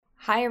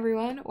Hi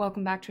everyone,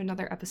 welcome back to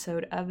another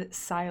episode of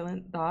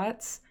Silent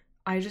Thoughts.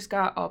 I just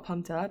got all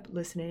pumped up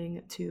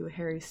listening to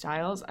Harry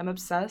Styles. I'm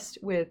obsessed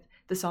with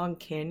the song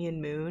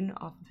Canyon Moon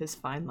off of his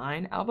Fine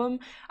Line album.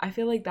 I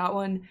feel like that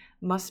one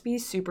must be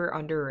super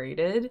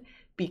underrated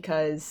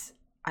because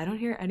I don't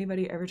hear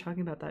anybody ever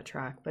talking about that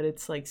track, but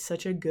it's like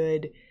such a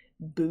good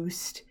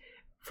boost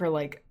for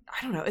I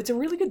don't know, it's a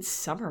really good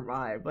summer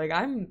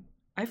vibe.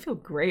 I feel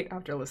great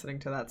after listening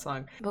to that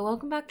song. But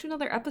welcome back to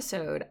another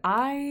episode.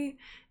 I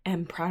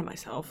am proud of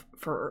myself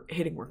for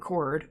hitting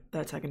record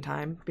that second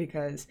time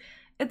because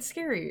it's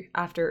scary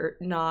after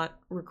not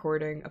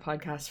recording a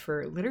podcast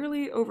for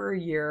literally over a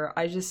year.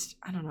 I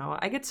don't know.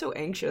 I get so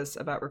anxious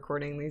about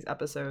recording these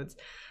episodes.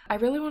 I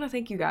really want to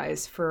thank you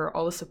guys for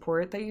all the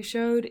support that you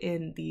showed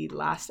in the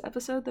last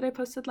episode that I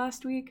posted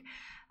last week.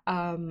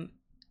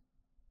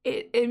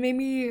 It made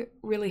me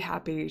really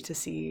happy to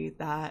see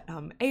that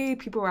A,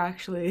 people were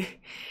actually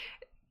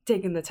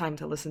taking the time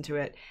to listen to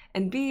it,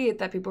 and B,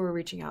 that people were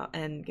reaching out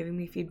and giving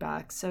me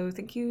feedback. So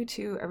thank you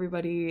to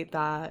everybody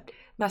that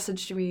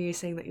messaged me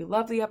saying that you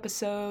love the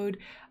episode.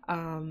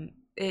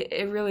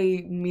 It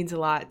really means a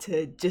lot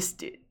to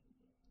just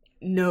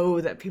know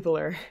that people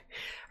are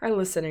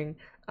listening.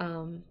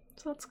 So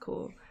that's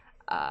cool.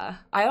 I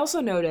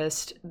also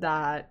noticed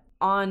that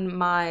on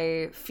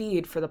my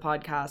feed for the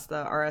podcast,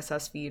 the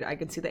RSS feed, I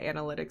can see the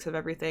analytics of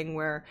everything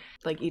where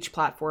like each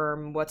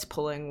platform, what's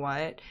pulling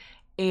what.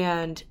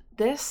 And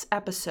this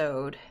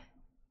episode,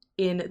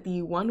 in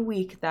the 1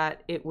 week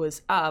that it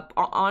was up,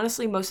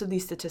 honestly, most of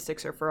these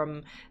statistics are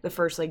from the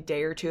first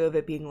day or two of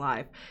it being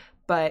live.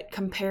 But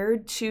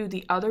compared to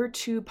the other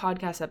two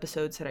podcast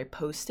episodes that I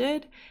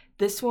posted,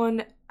 this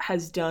one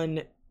has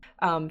done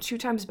 2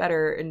 times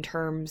better in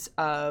terms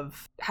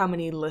of how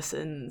many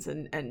listens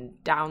and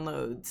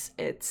downloads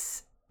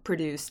it's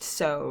produced.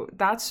 So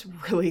that's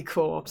really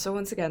cool. So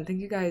once again, thank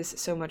you guys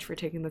so much for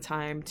taking the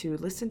time to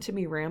listen to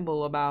me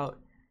ramble about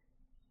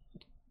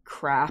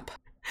crap.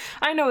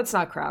 I know it's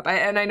not crap,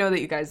 and I know that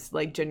you guys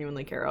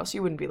genuinely care, else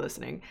you wouldn't be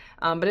listening.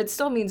 But it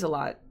still means a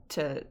lot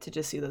to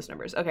just see those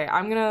numbers. Okay,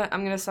 I'm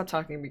gonna stop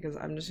talking because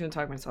I'm just gonna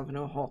talk myself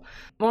into a hole.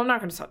 Well, I'm not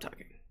gonna stop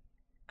talking.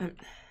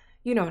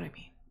 You know what I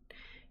mean.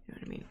 You know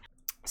what I mean.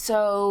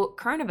 So,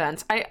 current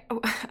events.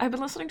 I've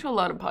been listening to a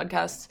lot of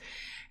podcasts,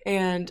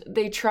 and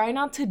they try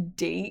not to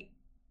date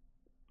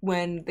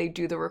when they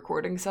do the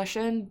recording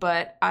session,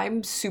 but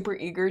I'm super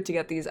eager to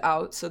get these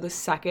out. So the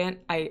second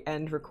I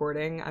end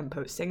recording, I'm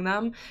posting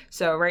them.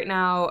 So right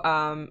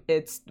now,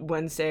 it's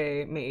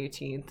Wednesday, May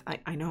 18th.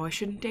 I know I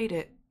shouldn't date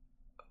it.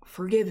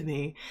 Forgive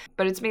me.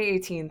 But it's May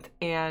 18th,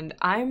 and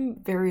I'm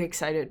very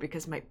excited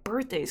because my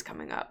birthday's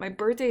coming up. My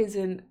birthday is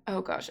in,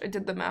 oh gosh, I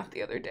did the math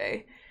the other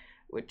day,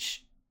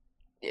 which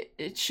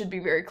it should be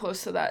very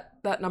close to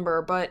that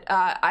number, but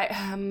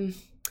I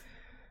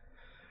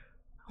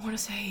want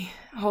to say,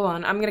 hold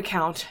on, I'm gonna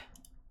count.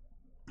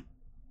 1,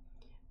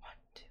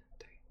 2,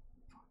 3,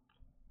 4,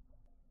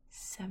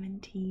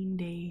 17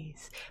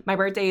 days. My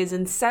birthday is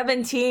in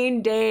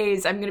 17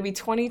 days. I'm gonna be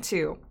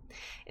 22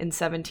 in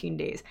 17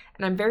 days,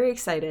 and I'm very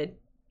excited.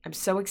 I'm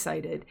so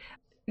excited.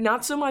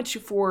 Not so much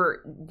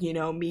for,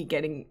 me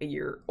getting a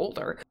year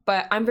older,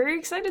 but I'm very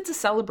excited to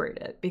celebrate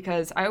it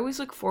because I always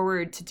look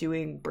forward to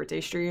doing birthday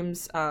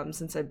streams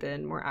since I've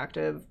been more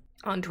active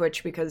on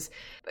Twitch, because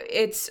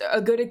it's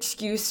a good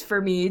excuse for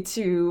me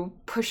to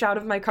push out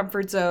of my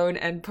comfort zone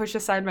and push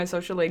aside my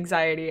social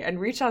anxiety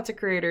and reach out to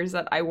creators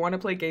that I want to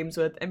play games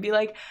with and be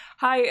like,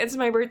 hi, it's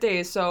my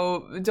birthday,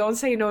 so don't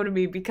say no to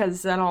me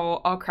because then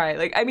I'll cry.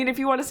 If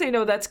you want to say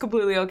no, that's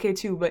completely okay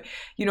too, but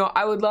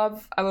I would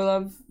love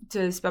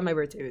to spend my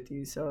birthday with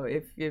you. So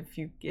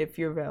if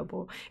you're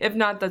available, if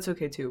not, that's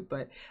okay too.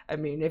 But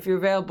if you're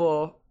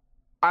available,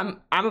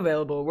 I'm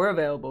available. We're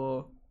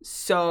available.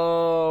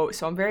 So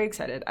I'm very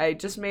excited. I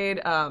just made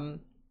a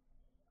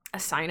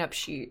sign-up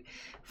sheet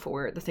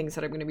for the things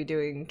that I'm going to be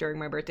doing during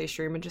my birthday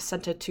stream and just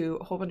sent it to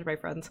a whole bunch of my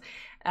friends.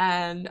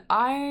 And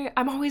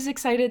I'm always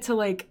excited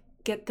to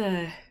get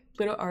the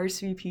little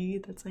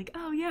RSVP that's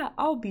oh yeah,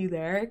 I'll be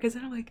there, because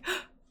then I'm like,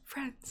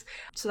 friends.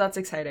 So that's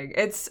exciting.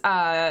 It's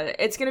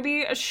gonna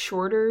be a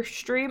shorter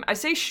stream. I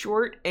say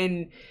short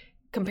in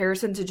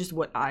comparison to just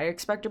what I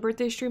expect a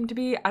birthday stream to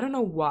be. I don't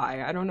know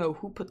why. I don't know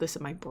who put this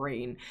in my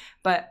brain,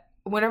 but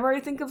whenever I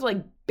think of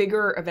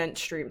bigger event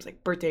streams,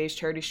 like birthdays,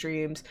 charity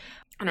streams,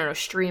 I don't know,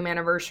 stream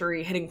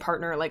anniversary, hitting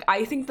partner,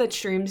 I think that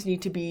streams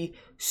need to be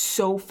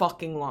so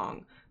fucking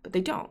long, but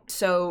they don't.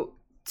 So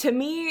to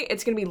me,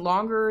 it's gonna be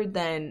longer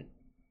than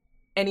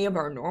any of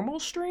our normal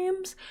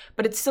streams,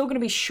 but it's still gonna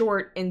be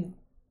short in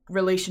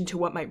relation to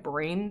what my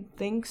brain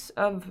thinks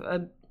of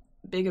a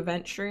big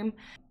event stream.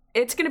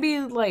 It's gonna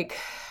be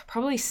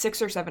probably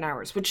 6 or 7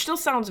 hours, which still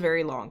sounds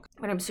very long.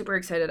 but I'm super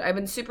excited. I've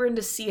been super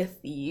into Sea of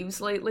Thieves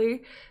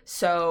lately.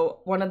 So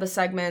one of the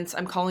segments,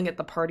 I'm calling it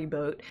the party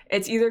boat.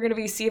 It's either going to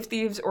be Sea of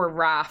Thieves or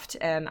Raft.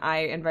 And I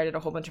invited a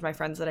whole bunch of my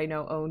friends that I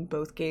know own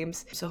both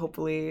games. So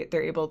hopefully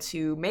they're able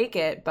to make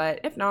it. But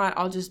if not,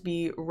 I'll just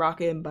be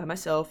rocking by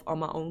myself on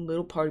my own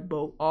little party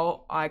boat.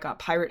 I got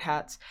pirate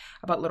hats.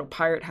 I bought little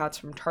pirate hats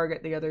from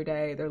Target the other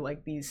day. They're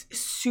like these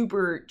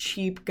super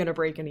cheap, gonna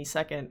break any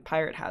second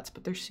pirate hats,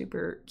 but they're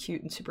super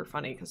cute and super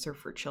funny because they're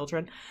for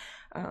children.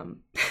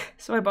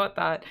 So I bought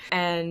that,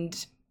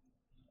 and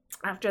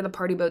after the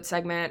party boat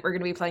segment, we're going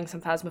to be playing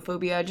some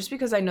Phasmophobia, just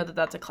because I know that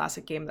that's a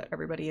classic game that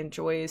everybody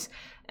enjoys,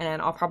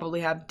 and I'll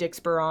probably have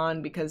Dixper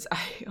on, because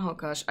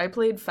I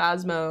played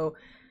Phasmo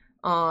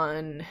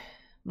on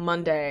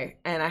Monday,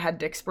 and I had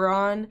Dixper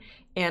on,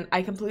 and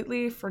I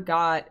completely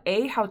forgot,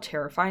 how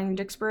terrifying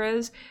Dixper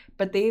is,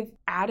 but they've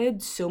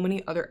added so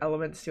many other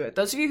elements to it.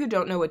 Those of you who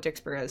don't know what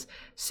Dixper is,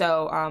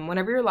 so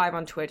whenever you're live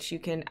on Twitch, you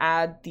can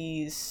add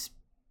these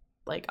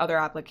like other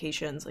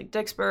applications like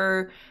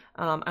Dixper,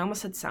 I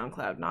almost said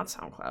SoundCloud, not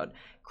SoundCloud,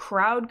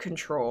 Crowd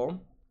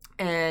Control,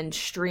 and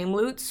Stream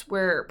Loots,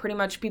 where pretty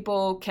much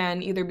people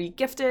can either be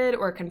gifted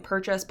or can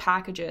purchase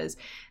packages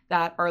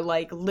that are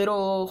like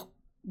little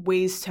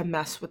ways to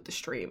mess with the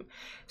stream.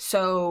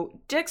 So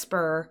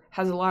Dixper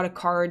has a lot of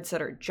cards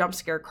that are jump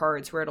scare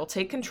cards, where it'll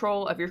take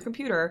control of your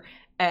computer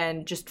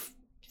and just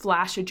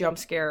flash a jump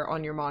scare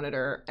on your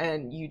monitor,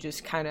 and you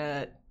just kind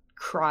of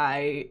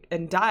cry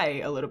and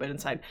die a little bit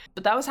inside.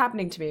 But that was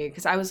happening to me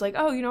because I was like,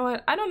 oh, you know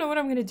what? I don't know what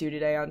I'm going to do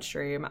today on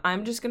stream.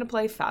 I'm just going to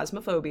play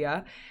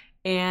Phasmophobia.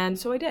 And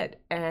so I did.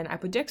 And I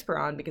put Dixper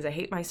on because I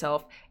hate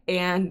myself.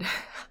 And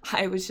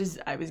I was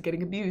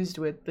getting abused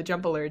with the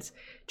jump alerts,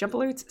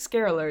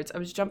 scare alerts. I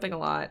was jumping a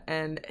lot.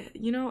 And,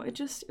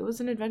 it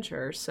was an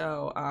adventure.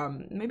 So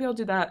maybe I'll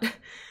do that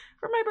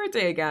for my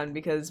birthday again,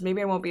 because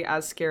maybe I won't be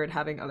as scared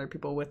having other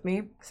people with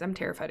me, because I'm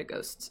terrified of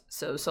ghosts.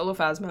 So solo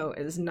Phasmo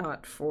is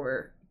not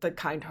for the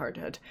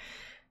kind-hearted,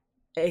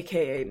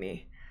 aka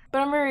me.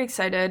 But I'm very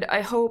excited.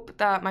 I hope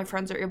that my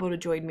friends are able to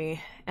join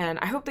me, and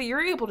I hope that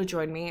you're able to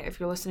join me if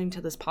you're listening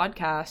to this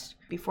podcast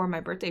before my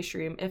birthday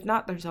stream. If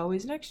not, there's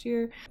always next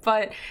year.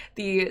 But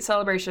the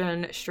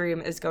celebration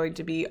stream is going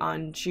to be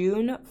on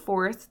June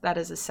 4th. That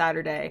is a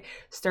Saturday,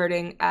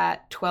 starting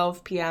at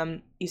 12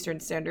 p.m.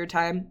 Eastern Standard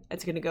Time.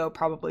 It's going to go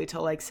probably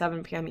till like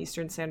 7 p.m.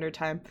 Eastern Standard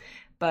Time.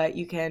 But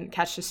you can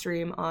catch the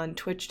stream on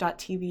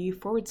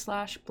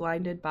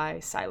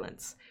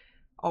twitch.tv/blindedbysilence.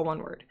 All one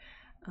word.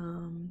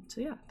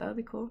 So yeah, that would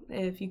be cool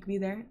if you could be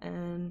there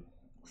and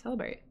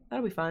celebrate.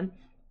 That'll be fun.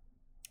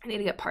 I need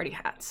to get party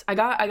hats. I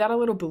got a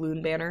little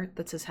balloon banner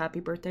that says happy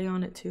birthday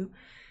on it too.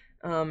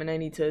 And I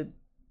need to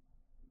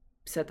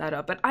set that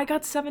up. But I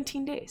got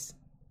 17 days.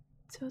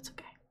 So it's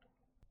okay.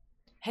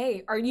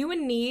 Hey, are you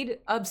in need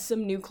of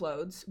some new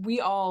clothes? We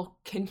all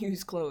can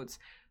use clothes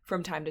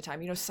from time to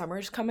time.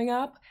 Summer's coming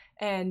up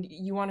and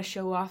you want to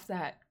show off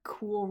that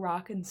cool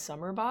rockin'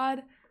 summer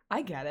bod.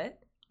 I get it.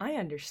 I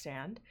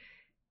understand.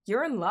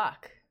 You're in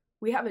luck.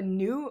 We have a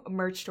new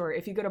merch store.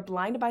 If you go to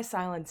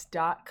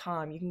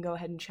blindedbysilence.com, you can go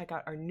ahead and check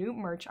out our new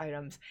merch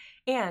items.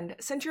 And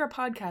since you're a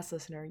podcast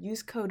listener,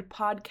 use code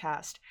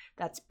PODCAST,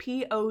 that's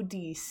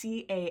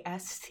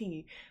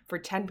PODCAST, for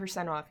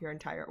 10% off your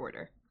entire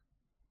order.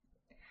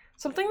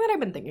 Something that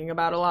I've been thinking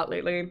about a lot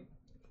lately,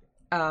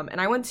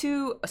 and I went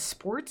to a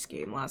sports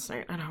game last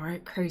night. I know,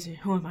 right? Crazy.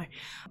 Who am I?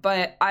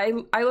 But I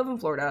live in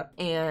Florida,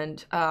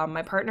 and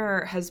my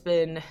partner has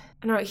been,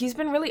 he's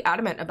been really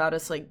adamant about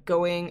us like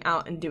going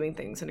out and doing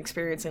things and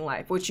experiencing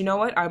life, which, you know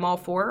what, I'm all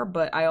for,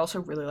 but I also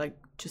really like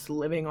just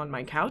living on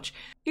my couch.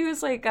 He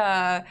was like,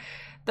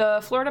 the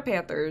Florida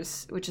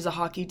Panthers, which is a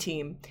hockey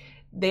team,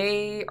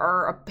 they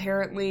are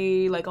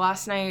apparently, like,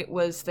 last night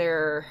was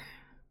their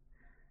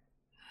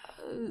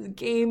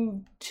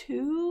game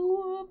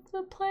 2 of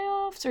the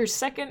playoffs, or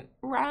second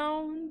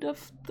round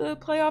of the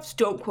playoffs.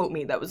 Don't quote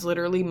me. That was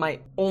literally my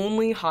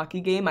only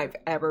hockey game I've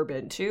ever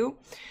been to.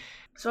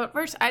 So at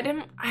first I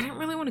didn't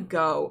really want to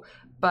go,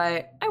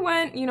 but I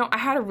went. I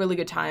had a really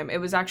good time. It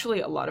was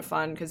actually a lot of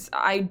fun because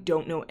I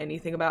don't know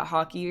anything about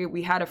hockey.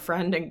 We had a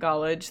friend in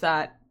college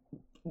that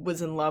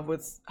was in love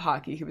with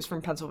hockey. He was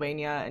from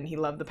Pennsylvania and he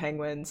loved the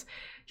Penguins.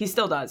 He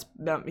still does.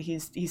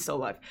 He's still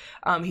alive.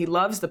 He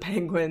loves the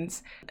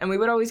Penguins, and we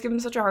would always give him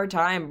such a hard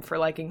time for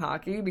liking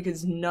hockey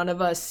because none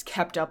of us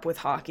kept up with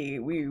hockey.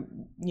 We,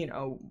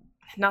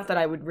 not that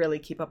I would really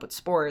keep up with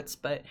sports,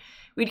 but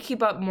we'd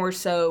keep up more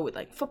so with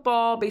like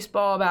football,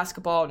 baseball,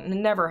 basketball,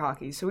 and never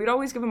hockey. So we'd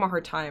always give him a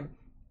hard time.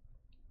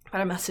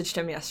 But I messaged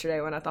him yesterday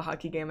when at the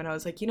hockey game, and I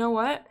was like, you know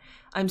what?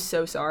 I'm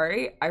so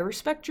sorry. I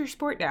respect your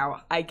sport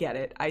now. I get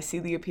it. I see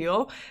the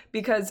appeal,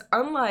 because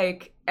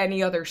unlike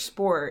any other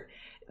sport,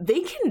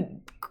 they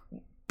can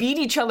beat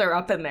each other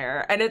up in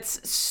there. And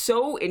it's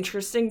so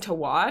interesting to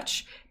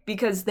watch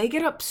because they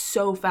get up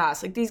so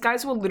fast. Like, these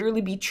guys will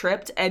literally be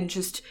tripped and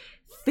just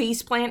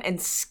faceplant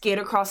and skid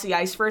across the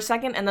ice for a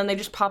second, and then they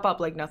just pop up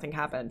like nothing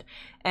happened.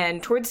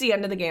 And towards the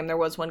end of the game, there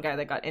was one guy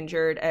that got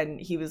injured,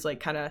 and he was like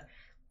kind of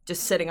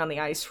just sitting on the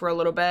ice for a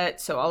little bit.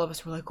 So all of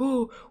us were like,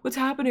 oh, what's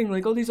happening?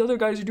 Like, all these other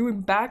guys are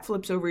doing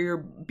backflips over here,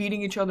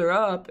 beating each other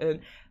up. And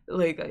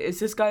like, is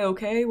this guy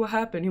okay? What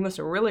happened? He must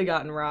have really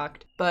gotten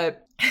rocked.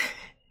 But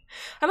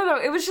I don't know.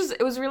 It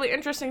was really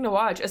interesting to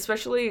watch,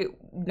 especially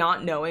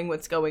not knowing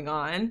what's going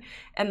on.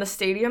 And the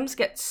stadiums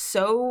get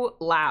so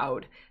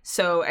loud.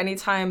 So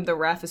anytime the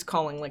ref is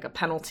calling like a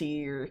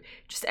penalty or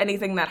just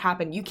anything that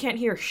happened, you can't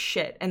hear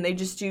shit. And they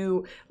just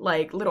do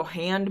like little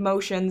hand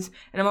motions.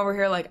 And I'm over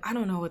here like, I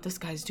don't know what this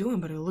guy's doing,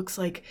 but it looks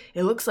like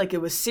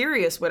it was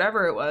serious,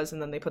 whatever it was.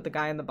 And then they put the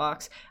guy in the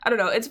box. I don't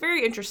know. It's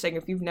very interesting.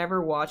 If you've never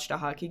watched a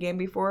hockey game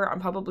before, I'm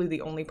probably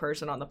the only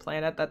person on the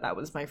planet that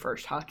was my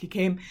first hockey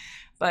game.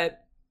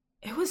 But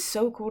it was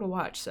so cool to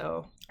watch.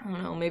 So I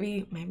don't know,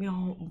 maybe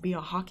I'll be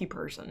a hockey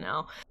person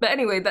now. But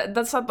anyway,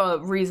 that's not the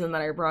reason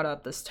that I brought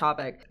up this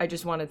topic. I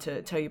just wanted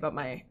to tell you about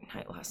my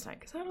night last night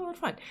because I had a lot of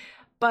fun.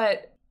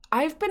 But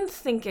I've been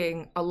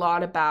thinking a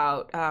lot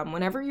about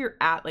whenever you're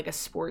at like a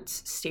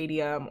sports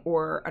stadium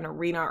or an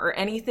arena or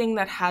anything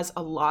that has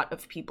a lot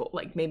of people,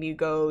 like maybe you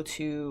go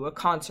to a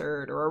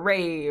concert or a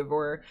rave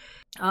or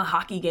a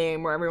hockey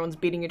game where everyone's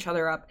beating each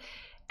other up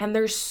and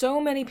there's so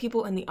many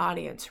people in the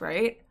audience,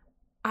 right?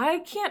 I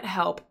can't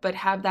help but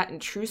have that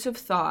intrusive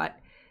thought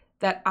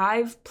that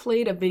I've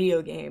played a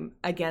video game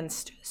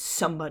against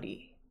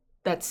somebody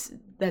that's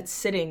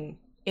sitting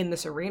in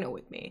this arena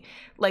with me.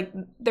 Like,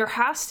 there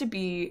has to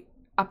be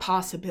a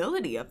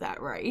possibility of that,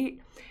 right?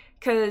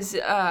 Because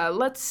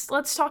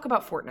let's talk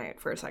about Fortnite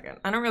for a second.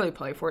 I don't really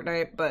play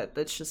Fortnite, but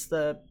that's just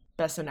the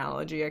best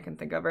analogy I can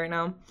think of right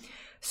now.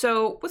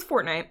 So with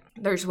Fortnite,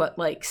 there's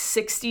like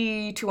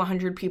 60 to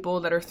 100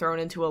 people that are thrown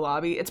into a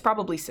lobby. It's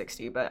probably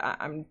 60, but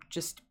I'm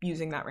just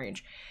using that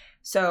range.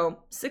 So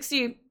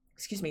 60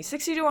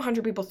 to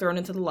 100 people thrown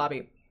into the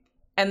lobby.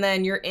 And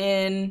then you're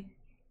in,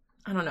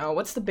 I don't know,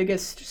 what's the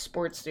biggest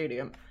sports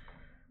stadium?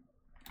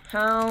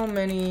 How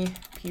many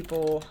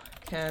people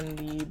can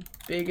the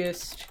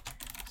biggest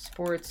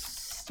sports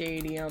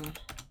stadium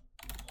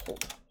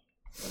hold?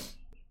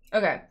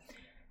 Okay.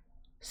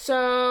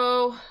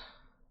 So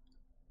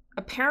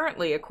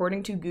apparently,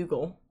 according to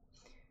Google,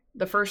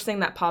 the first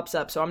thing that pops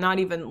up, so I'm not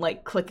even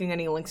like clicking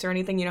any links or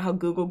anything, you know how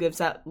Google gives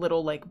that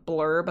little like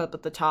blurb up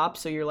at the top,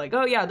 so you're like,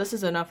 oh yeah, this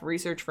is enough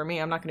research for me,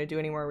 I'm not going to do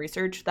any more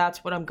research.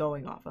 That's what I'm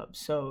going off of,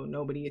 so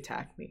nobody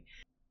attack me.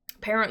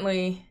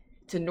 Apparently,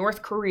 it's in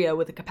North Korea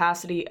with a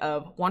capacity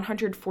of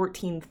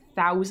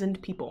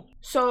 114,000 people.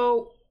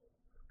 So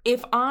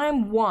if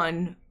I'm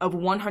one of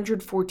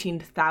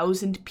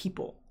 114,000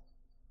 people,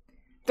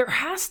 there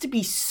has to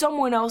be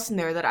someone else in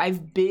there that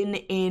I've been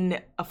in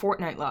a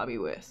Fortnite lobby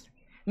with.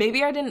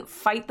 Maybe I didn't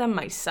fight them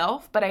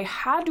myself, but I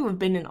had to have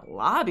been in a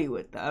lobby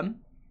with them,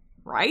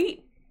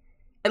 right?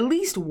 At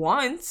least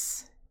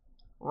once,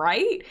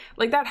 right?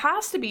 Like that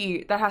has to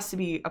be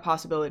a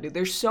possibility.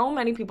 There's so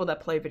many people that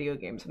play video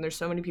games, and there's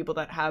so many people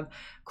that have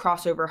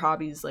crossover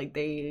hobbies, like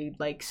they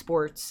like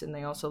sports and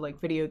they also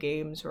like video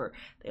games, or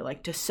they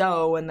like to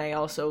sew and they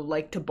also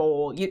like to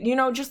bowl. You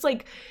know, just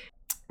like,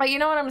 you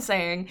know what I'm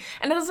saying?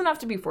 And it doesn't have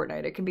to be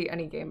Fortnite, it could be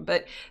any game,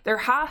 but there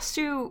has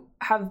to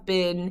have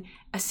been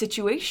a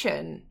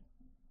situation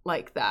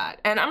like that.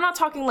 And I'm not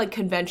talking like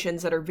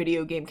conventions that are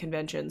video game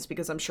conventions,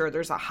 because I'm sure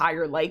there's a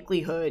higher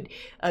likelihood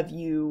of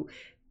you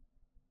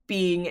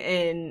being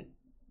in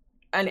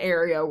an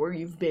area where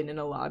you've been in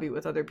a lobby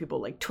with other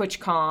people, like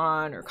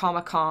TwitchCon or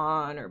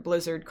Comic-Con or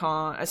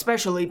BlizzardCon,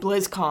 especially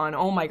BlizzCon.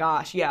 Oh my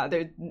gosh, yeah,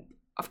 they're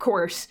of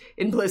course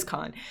in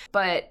BlizzCon.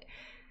 But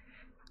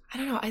I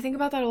don't know, I think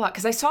about that a lot,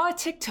 because I saw a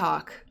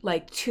TikTok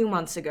like 2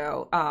 months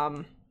ago.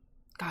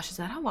 Gosh, is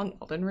that how long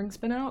Elden Ring's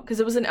been out? Because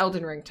it was an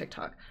Elden Ring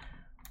TikTok.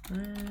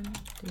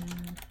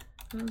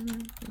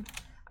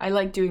 I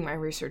like doing my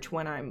research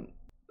when I'm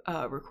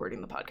recording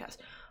the podcast.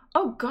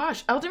 Oh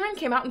gosh, Elden Ring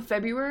came out in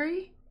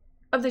February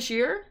of this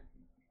year?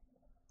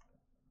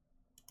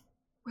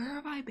 Where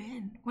have I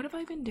been? What have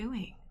I been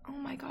doing? Oh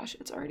my gosh,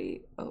 it's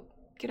already, oh,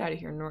 get out of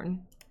here,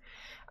 Norton.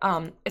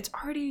 It's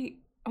already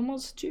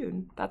almost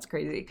June. That's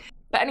crazy.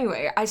 But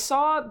anyway, I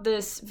saw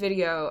this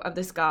video of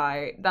this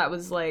guy that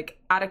was like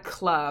at a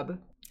club,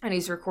 and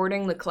he's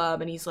recording the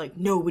club, and he's like,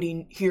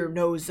 nobody here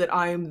knows that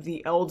I'm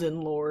the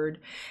Elden Lord.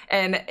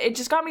 And it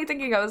just got me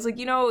thinking. I was like,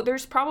 you know,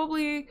 there's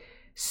probably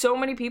so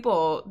many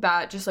people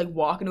that just like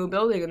walk into a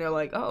building and they're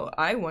like, oh,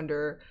 I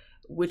wonder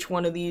which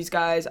one of these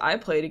guys I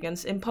played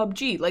against in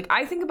PUBG. Like,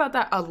 I think about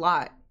that a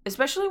lot,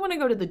 especially when I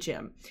go to the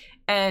gym.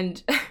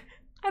 And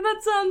and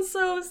that sounds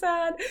so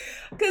sad,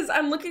 because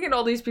I'm looking at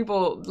all these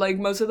people, like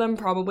most of them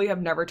probably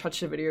have never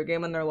touched a video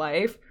game in their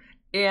life.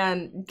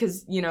 And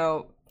because, you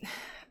know,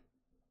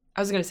 I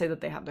was going to say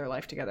that they have their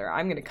life together.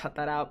 I'm going to cut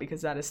that out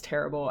because that is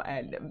terrible.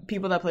 And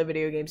people that play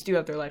video games do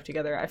have their life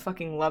together. I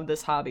fucking love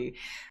this hobby.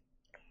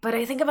 But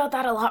I think about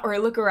that a lot, where I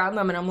look around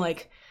them and I'm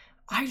like,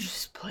 I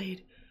just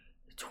played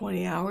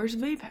 20 hours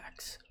of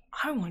Apex.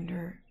 I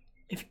wonder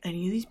if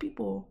any of these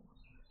people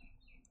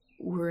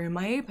were in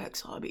my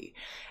Apex lobby.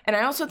 And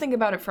I also think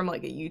about it from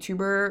like a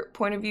YouTuber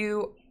point of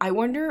view. I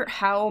wonder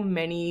how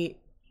many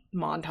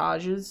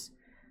montages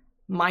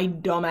my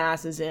dumb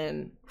ass is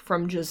in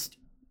from just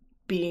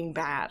being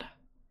bad.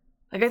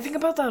 Like, I think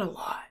about that a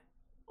lot.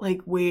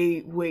 Like,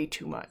 way, way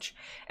too much.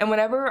 And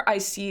whenever I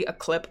see a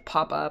clip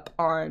pop up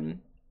on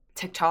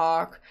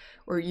TikTok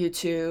or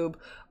YouTube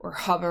or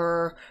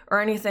Hover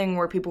or anything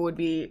where people would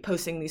be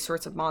posting these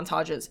sorts of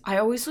montages, I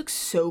always look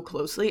so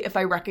closely if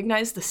I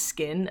recognize the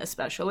skin,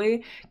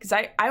 especially, because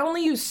I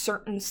only use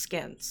certain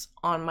skins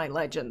on my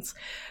legends.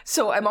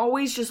 So I'm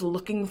always just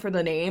looking for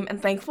the name,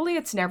 and thankfully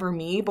it's never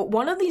me, but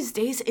one of these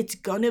days it's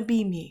gonna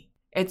be me.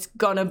 It's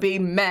gonna be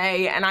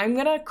May, and I'm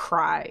gonna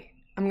cry.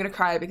 I'm gonna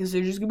cry because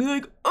they're just gonna be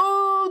like,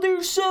 oh,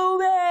 they're so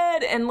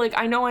bad. And like,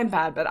 I know I'm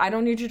bad, but I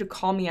don't need you to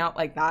call me out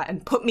like that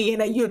and put me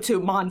in a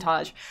YouTube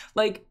montage.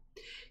 Like,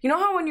 you know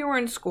how when you were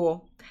in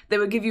school, they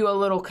would give you a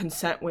little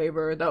consent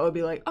waiver that would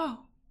be like,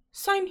 oh,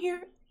 sign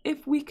here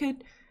if we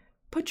could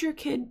put your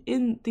kid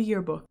in the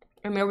yearbook.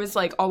 And there was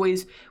like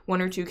always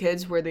one or two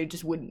kids where they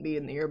just wouldn't be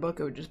in the yearbook.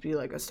 It would just be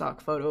like a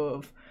stock photo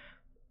of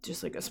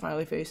just like a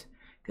smiley face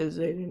because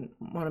they didn't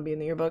want to be in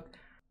the yearbook.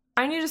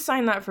 I need to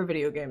sign that for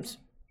video games.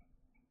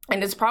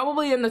 And it's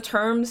probably in the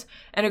terms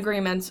and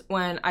agreements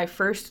when I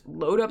first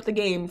load up the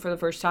game for the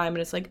first time,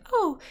 and it's like,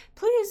 oh,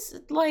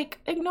 please, like,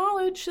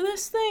 acknowledge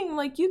this thing.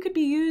 Like, you could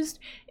be used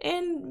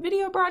in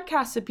video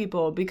broadcasts of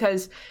people,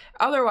 because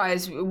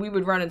otherwise we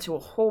would run into a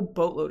whole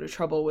boatload of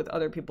trouble with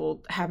other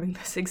people having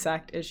this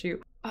exact issue.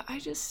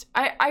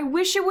 I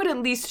wish it would at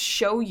least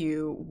show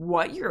you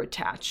what you're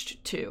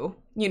attached to,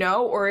 you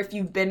know, or if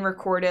you've been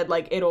recorded,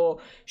 like,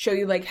 it'll show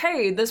you, like,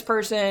 hey, this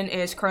person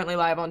is currently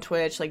live on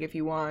Twitch, like, if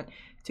you want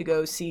to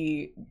go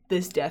see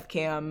this death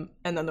cam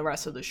and then the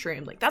rest of the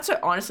stream. Like, that's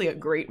honestly a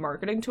great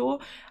marketing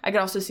tool. I could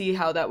also see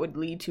how that would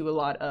lead to a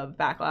lot of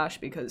backlash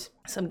because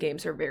some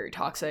games are very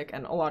toxic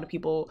and a lot of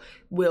people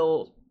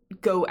will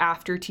go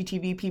after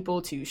TTV people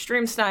to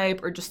stream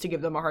snipe or just to give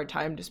them a hard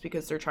time just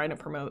because they're trying to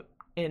promote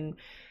in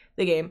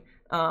the game.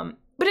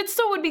 But it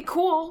still would be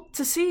cool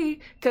to see,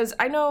 because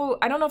I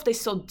don't know if they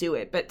still do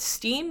it, but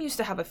Steam used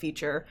to have a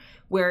feature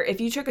where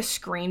if you took a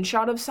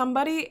screenshot of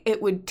somebody,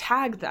 it would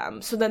tag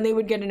them. So then they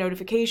would get a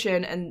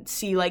notification and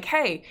see like,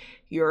 hey,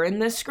 you're in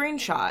this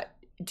screenshot.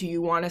 Do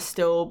you want to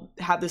still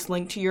have this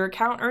link to your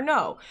account or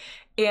no?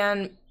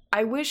 And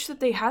I wish that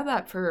they had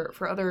that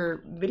for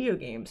other video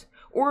games,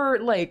 or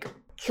like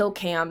kill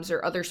cams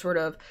or other sort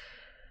of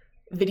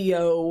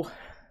video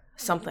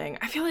something.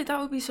 I feel like that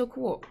would be so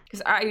cool,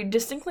 because I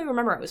distinctly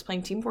remember I was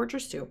playing Team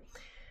Fortress 2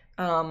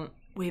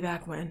 way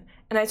back when,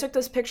 and I took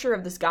this picture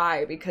of this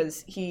guy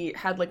because he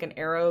had like an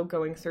arrow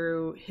going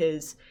through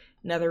his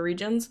nether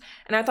regions,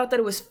 and I thought that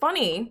it was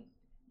funny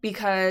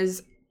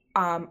because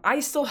I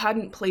still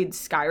hadn't played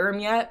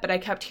Skyrim yet, but I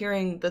kept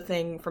hearing the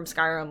thing from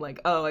Skyrim like,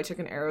 oh, I took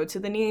an arrow to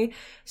the knee,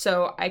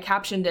 so I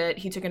captioned it,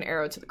 he took an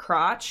arrow to the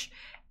crotch.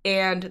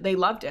 And they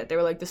loved it. They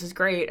were like, this is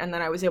great. And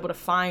then I was able to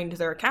find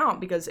their account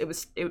because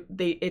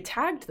it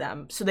tagged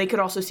them so they could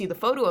also see the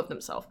photo of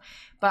themselves.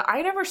 But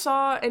I never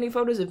saw any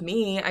photos of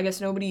me. I guess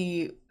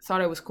nobody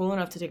thought I was cool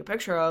enough to take a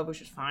picture of,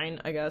 which is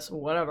fine, I guess,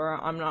 whatever.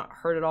 I'm not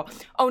hurt at all.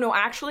 Oh no,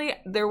 actually,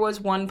 there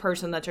was one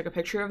person that took a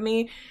picture of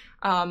me.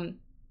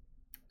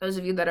 Those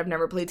of you that have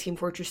never played Team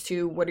Fortress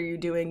 2, what are you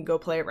doing? Go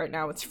play it right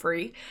now. It's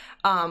free.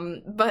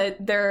 But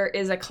there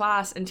is a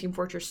class in Team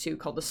Fortress 2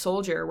 called the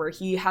Soldier where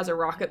he has a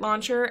rocket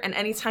launcher, and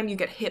anytime you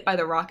get hit by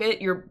the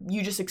rocket,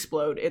 you just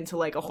explode into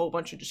like a whole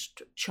bunch of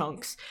just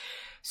chunks.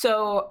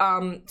 So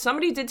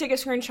somebody did take a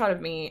screenshot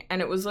of me,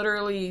 and it was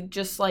literally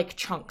just like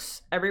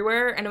chunks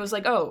everywhere. And it was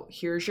like, oh,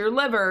 here's your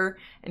liver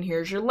and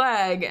here's your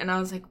leg. And I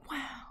was like,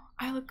 wow,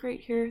 I look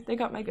great here. They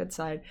got my good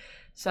side.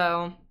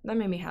 So that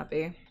made me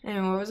happy.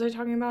 And what was I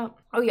talking about?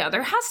 Oh yeah,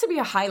 there has to be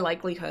a high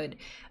likelihood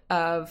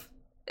of,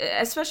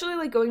 especially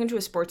like going into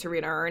a sports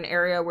arena or an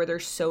area where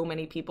there's so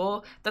many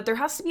people, that there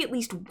has to be at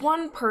least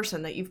one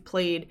person that you've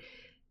played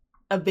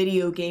a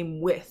video game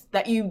with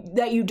that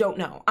you don't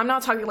know. I'm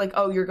not talking like,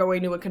 oh, you're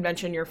going to a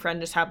convention, your friend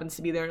just happens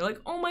to be there, and you're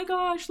like, oh my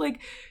gosh, like,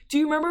 do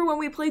you remember when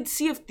we played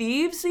Sea of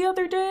Thieves the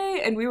other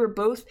day and we were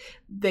both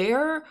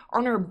there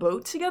on our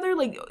boat together?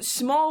 Like,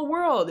 small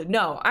world.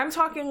 No, I'm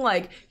talking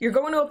like you're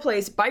going to a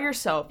place by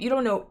yourself, you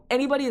don't know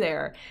anybody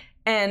there,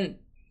 and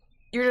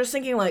you're just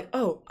thinking like,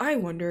 oh, I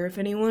wonder if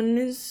anyone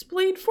has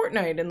played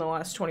Fortnite in the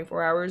last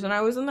 24 hours and I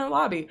was in their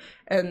lobby.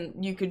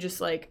 And you could just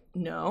like,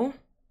 no.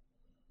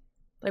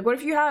 Like, what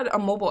if you had a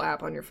mobile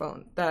app on your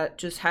phone that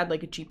just had,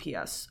 like, a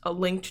GPS,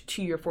 linked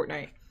to your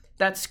Fortnite?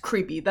 That's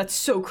creepy. That's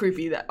so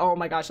creepy. That, oh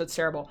my gosh, that's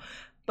terrible.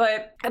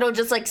 But it'll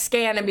just, like,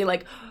 scan and be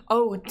like,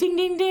 oh, ding,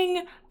 ding,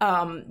 ding,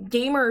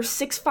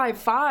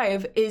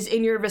 Gamer655 is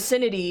in your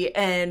vicinity,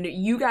 and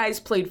you guys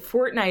played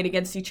Fortnite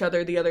against each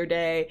other the other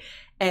day,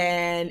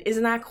 and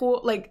isn't that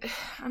cool? Like,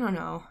 I don't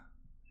know.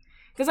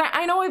 Because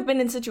I know I've been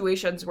in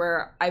situations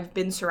where I've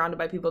been surrounded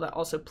by people that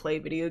also play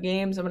video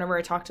games, and whenever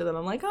I talk to them,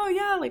 I'm like, oh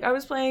yeah, like I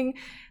was playing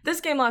this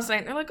game last night,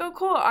 and they're like, oh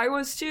cool, I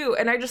was too.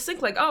 And I just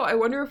think like, oh, I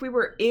wonder if we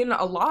were in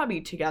a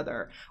lobby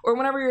together. Or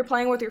whenever you're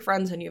playing with your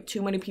friends and you have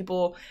too many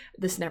people,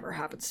 this never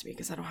happens to me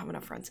because I don't have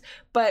enough friends,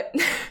 but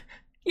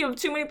You have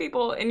too many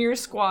people in your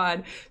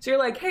squad. So you're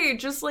like, hey,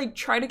 just like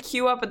try to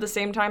queue up at the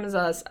same time as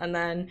us, and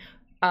then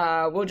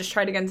we'll just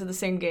try to get into the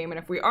same game. And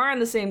if we are in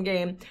the same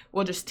game,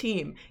 we'll just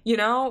team, you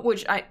know?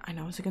 Which I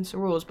know is against the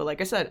rules, but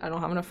like I said, I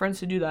don't have enough friends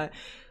to do that.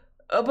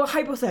 But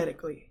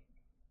hypothetically,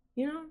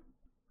 you know?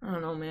 I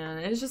don't know, man.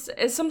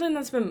 It's something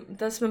that's been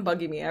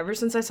bugging me ever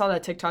since I saw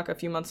that TikTok a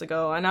few months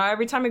ago. And now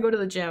every time I go to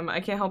the gym, I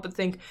can't help but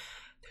think,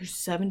 there's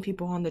 7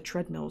 people on the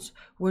treadmills.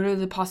 What are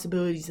the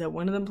possibilities that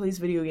one of them plays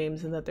video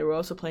games and that they were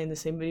also playing the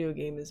same video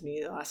game as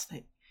me last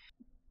night?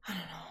 I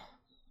don't know.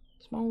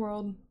 Small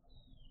world.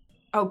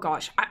 Oh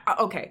gosh.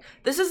 Okay.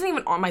 This isn't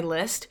even on my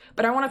list,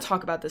 but I want to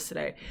talk about this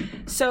today.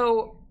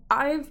 So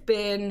I've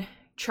been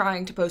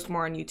trying to post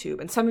more on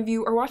YouTube, and some of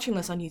you are watching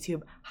this on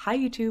YouTube. Hi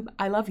YouTube.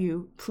 I love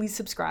you. Please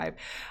subscribe.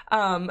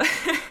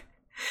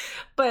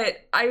 But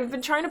I've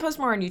been trying to post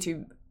more on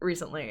YouTube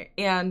recently,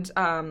 and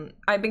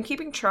I've been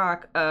keeping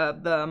track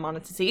of the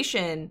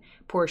monetization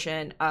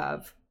portion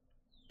of,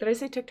 did I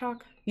say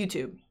TikTok?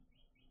 YouTube.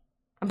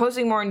 I'm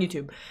posting more on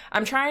YouTube.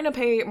 I'm trying to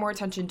pay more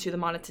attention to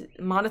the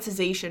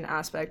monetization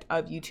aspect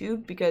of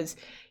YouTube because,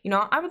 you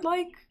know, I would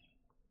like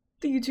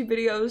the YouTube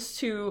videos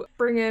to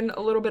bring in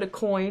a little bit of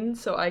coin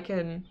so I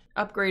can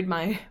upgrade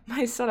my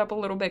setup a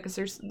little bit,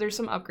 because there's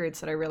some upgrades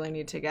that I really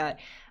need to get.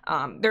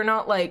 They're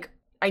not like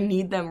I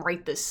need them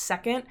right this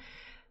second,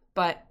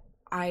 but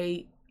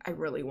I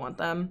really want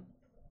them.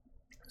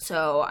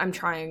 So I'm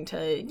trying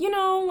to, you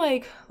know,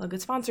 like look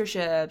at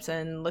sponsorships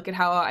and look at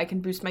how I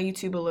can boost my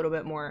YouTube a little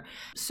bit more.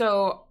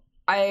 So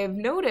I've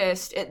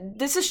noticed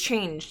this has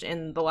changed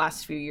in the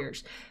last few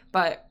years,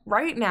 but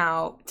right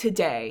now,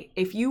 today,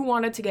 if you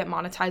wanted to get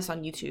monetized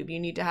on YouTube, you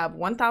need to have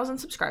 1,000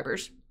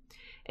 subscribers,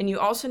 and you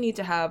also need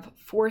to have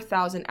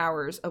 4,000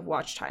 hours of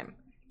watch time,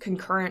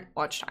 concurrent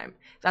watch time.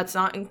 That's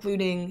not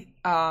including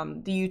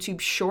the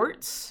YouTube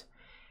shorts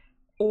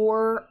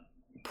or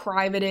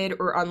privated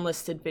or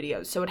unlisted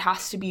videos. So it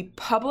has to be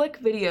public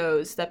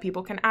videos that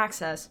people can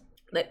access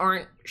that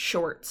aren't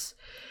shorts.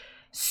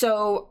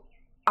 So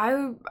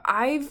I've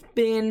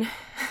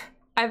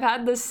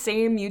had the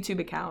same YouTube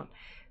account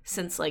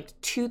since like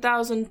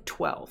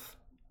 2012,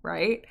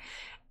 right?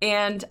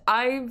 And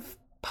I've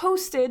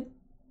posted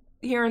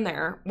here and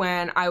there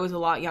when I was a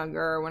lot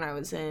younger. When I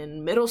was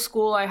in middle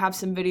school, I have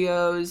some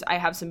videos. I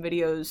have some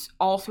videos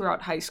all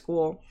throughout high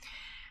school.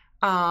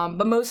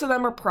 But most of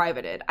them are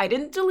privated. I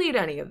didn't delete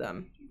any of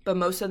them, but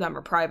most of them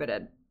are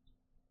privated.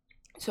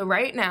 So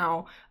right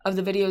now, of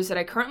the videos that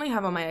I currently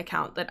have on my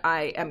account that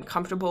I am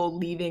comfortable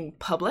leaving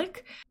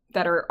public,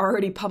 that are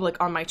already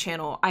public on my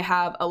channel, I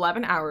have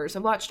 11 hours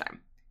of watch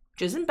time,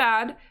 which isn't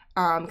bad,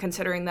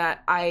 considering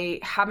that I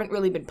haven't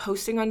really been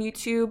posting on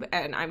YouTube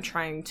and I'm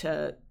trying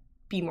to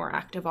be more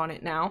active on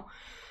it now.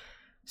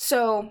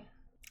 So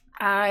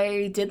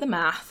I did the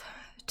math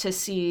to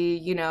see,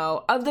 you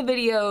know, of the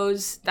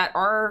videos that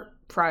are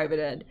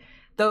privated,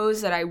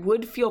 those that I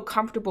would feel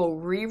comfortable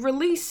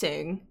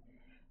re-releasing,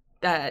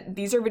 that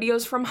these are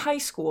videos from high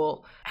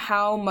school,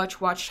 how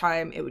much watch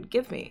time it would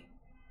give me.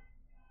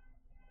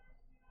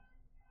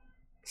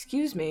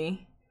 Excuse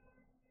me.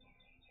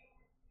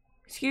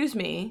 Excuse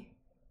me.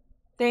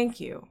 Thank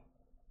you.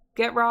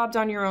 Get robbed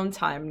on your own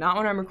time, not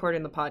when I'm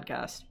recording the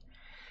podcast.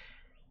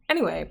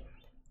 Anyway,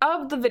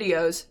 of the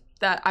videos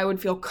that I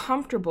would feel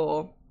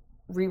comfortable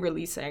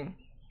re-releasing,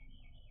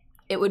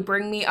 it would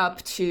bring me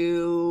up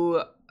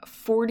to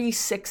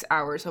 46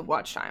 hours of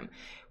watch time,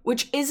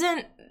 which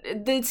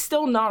it's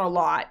still not a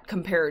lot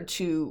compared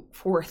to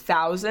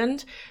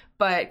 4,000,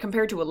 but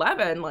compared to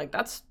 11, like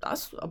that's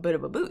a bit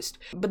of a boost.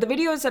 But the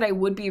videos that I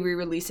would be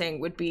re-releasing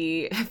would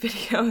be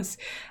videos,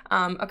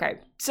 okay,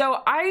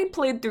 so I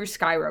played through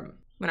Skyrim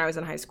when I was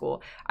in high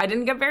school. I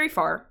didn't get very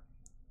far.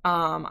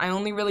 I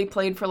only really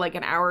played for like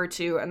an hour or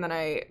two, and then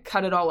I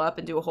cut it all up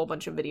and do a whole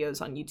bunch of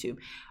videos on YouTube.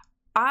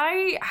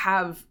 I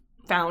have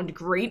found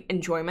great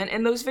enjoyment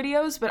in those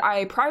videos, but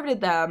I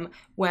privated them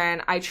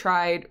when I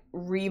tried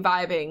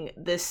reviving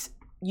this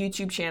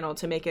YouTube channel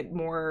to make it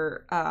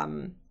more,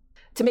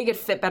 to make it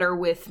fit better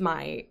with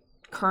my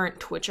current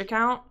Twitch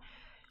account.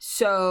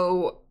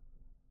 So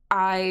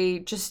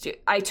I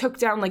took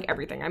down like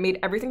everything. I made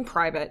everything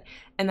private,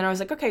 and then I was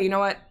like, okay, you know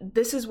what?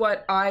 This is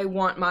what I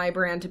want my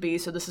brand to be,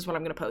 so this is what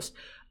I'm gonna post.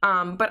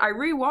 But I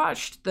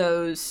rewatched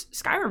those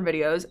Skyrim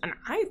videos, and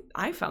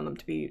I found them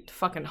to be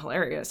fucking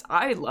hilarious.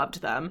 I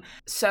loved them.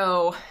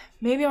 So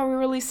maybe I'll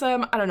re-release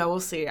them. I don't know. We'll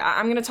see.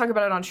 I'm gonna talk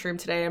about it on stream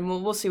today, and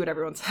we'll see what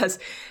everyone says.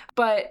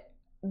 But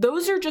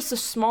those are just a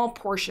small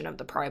portion of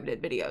the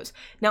privated videos.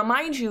 Now,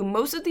 mind you,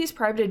 most of these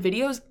privated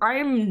videos,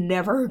 I'm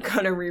never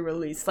gonna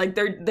re-release. Like,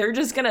 they're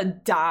just gonna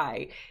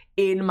die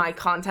in my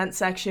content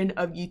section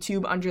of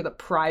YouTube under the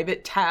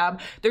private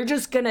tab. They're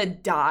just gonna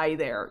die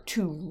there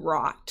to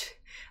rot.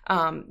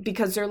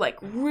 Because they're like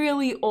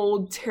really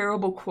old,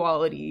 terrible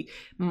quality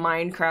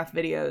Minecraft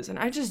videos, and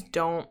I just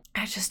don't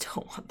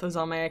want those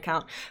on my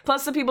account.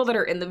 Plus, the people that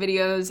are in the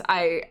videos,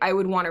 I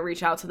would want to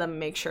reach out to them and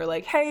make sure,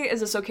 like, hey, is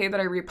this okay that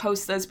I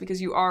repost this,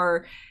 because you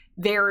are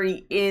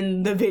very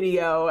in the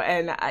video,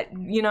 and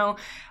you know.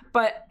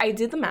 But I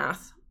did the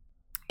math,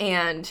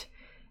 and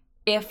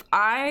if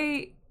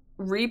I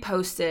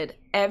reposted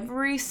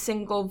every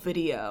single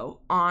video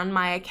on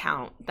my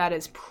account that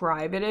is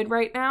privated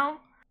right now,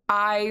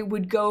 I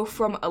would go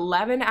from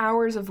 11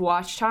 hours of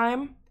watch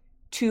time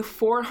to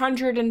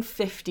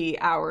 450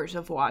 hours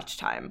of watch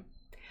time.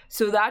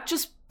 So that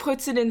just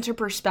puts it into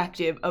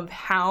perspective of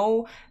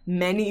how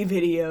many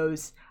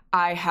videos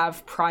I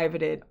have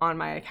privated on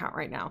my account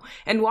right now.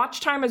 And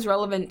watch time is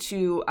relevant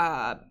to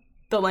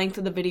the length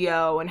of the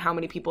video and how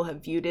many people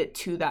have viewed it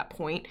to that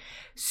point.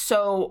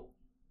 So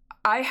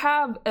I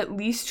have at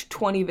least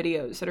 20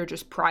 videos that are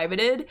just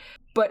privated,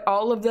 but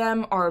all of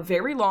them are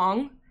very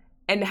long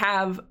and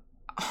have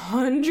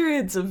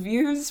hundreds of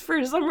views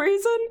for some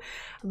reason.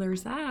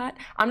 There's that.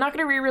 I'm not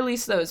going to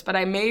re-release those, but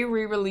I may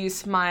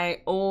re-release my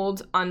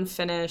old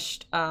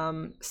unfinished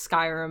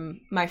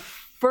Skyrim, my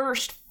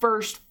first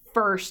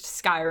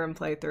Skyrim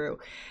playthrough.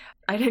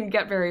 I didn't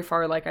get very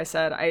far, like I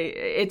said.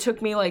 It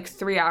took me like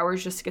 3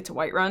 hours just to get to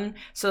Whiterun,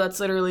 so that's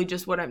literally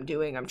just what I'm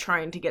doing. I'm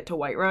trying to get to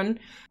Whiterun,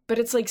 but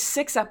it's like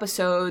 6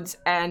 episodes,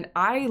 and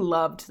I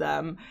loved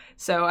them,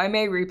 so I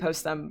may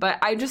repost them. But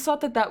I just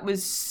thought that that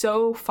was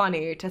so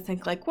funny to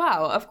think like,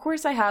 wow, of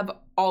course I have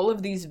all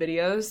of these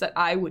videos that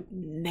I would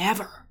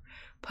never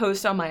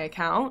post on my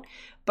account,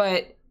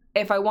 but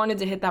if I wanted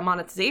to hit that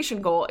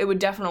monetization goal, it would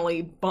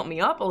definitely bump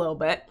me up a little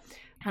bit.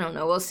 I don't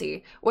know, we'll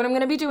see. What I'm going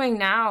to be doing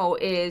now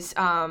is,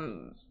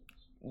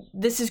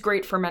 this is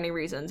great for many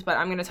reasons, but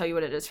I'm going to tell you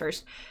what it is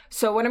first.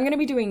 So what I'm going to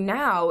be doing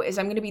now is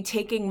I'm going to be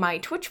taking my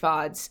Twitch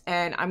VODs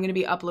and I'm going to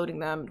be uploading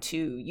them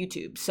to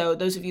YouTube. So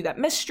those of you that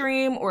miss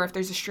stream, or if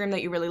there's a stream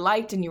that you really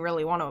liked and you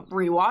really want to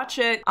rewatch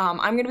it, I'm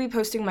going to be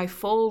posting my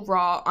full,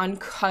 raw,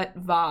 uncut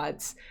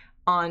VODs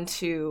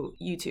onto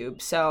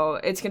YouTube. So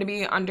it's going to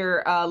be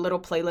under a little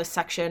playlist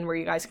section where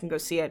you guys can go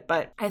see it.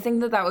 But I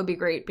think that that would be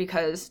great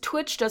because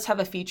Twitch does have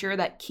a feature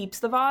that keeps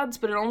the VODs,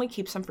 but it only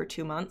keeps them for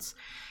 2 months.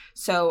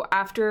 So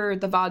after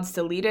the VOD's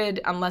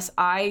deleted, unless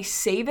I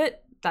save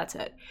it, that's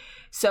it.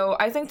 So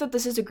I think that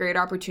this is a great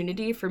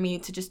opportunity for me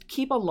to just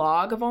keep a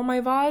log of all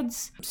my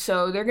VODs.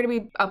 So they're going to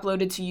be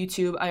uploaded to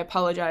YouTube. I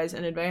apologize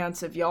in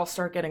advance if y'all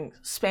start getting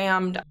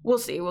spammed. We'll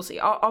see.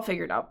 I'll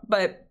figure it out.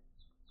 But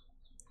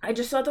I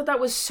just thought that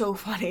that was so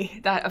funny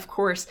that, of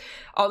course,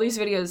 all these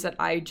videos that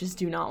I just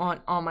do not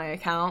want on my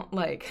account,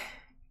 like,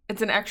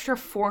 it's an extra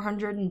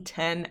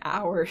 410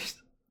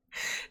 hours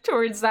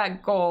towards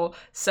that goal.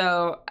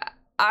 So,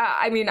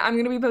 I mean, I'm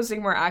going to be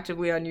posting more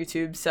actively on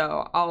YouTube,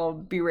 so I'll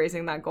be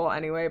raising that goal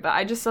anyway. But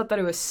I just thought that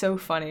it was so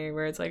funny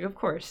where it's like, of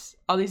course,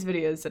 all these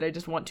videos that I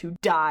just want to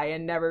die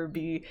and never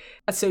be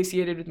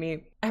associated with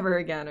me ever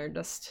again are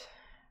just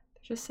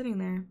sitting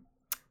there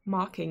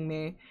mocking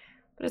me.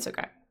 But it's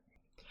okay.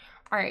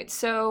 All right,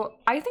 so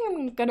I think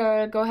I'm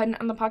gonna go ahead and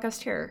end the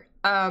podcast here.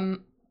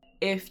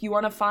 If you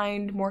want to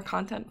find more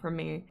content from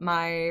me,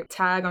 my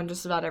tag on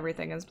just about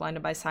everything is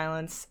Blinded by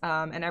Silence,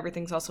 and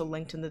everything's also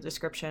linked in the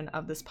description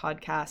of this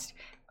podcast,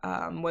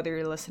 whether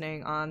you're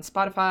listening on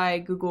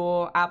Spotify,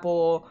 Google,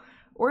 Apple,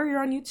 or you're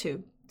on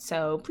YouTube.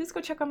 So please go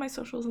check out my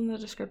socials in the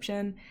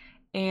description,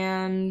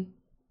 and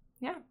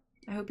yeah,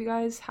 I hope you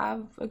guys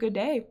have a good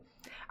day.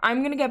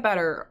 I'm gonna get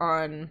better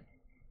on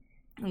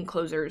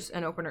closers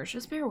and openers.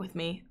 Just bear with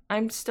me.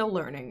 I'm still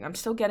learning. I'm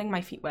still getting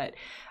my feet wet.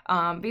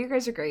 But you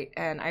guys are great,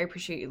 and I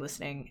appreciate you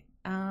listening.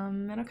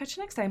 And I'll catch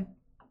you next time.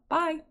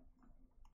 Bye.